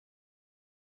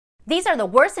These are the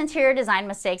worst interior design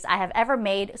mistakes I have ever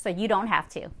made, so you don't have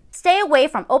to. Stay away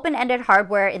from open-ended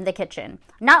hardware in the kitchen.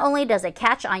 Not only does it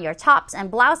catch on your tops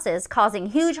and blouses, causing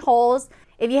huge holes,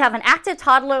 if you have an active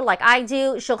toddler like I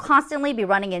do, she'll constantly be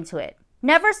running into it.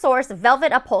 Never source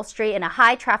velvet upholstery in a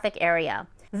high-traffic area.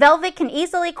 Velvet can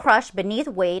easily crush beneath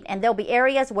weight, and there'll be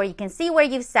areas where you can see where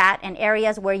you've sat and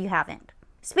areas where you haven't.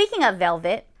 Speaking of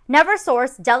velvet, never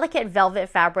source delicate velvet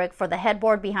fabric for the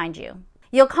headboard behind you.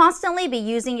 You'll constantly be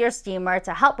using your steamer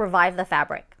to help revive the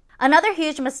fabric. Another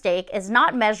huge mistake is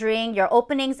not measuring your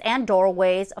openings and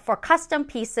doorways for custom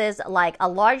pieces like a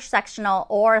large sectional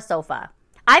or a sofa.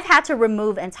 I've had to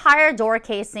remove entire door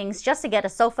casings just to get a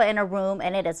sofa in a room,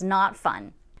 and it is not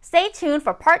fun. Stay tuned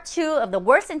for part 2 of the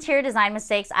worst interior design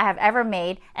mistakes I have ever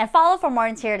made, and follow for more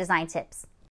interior design tips.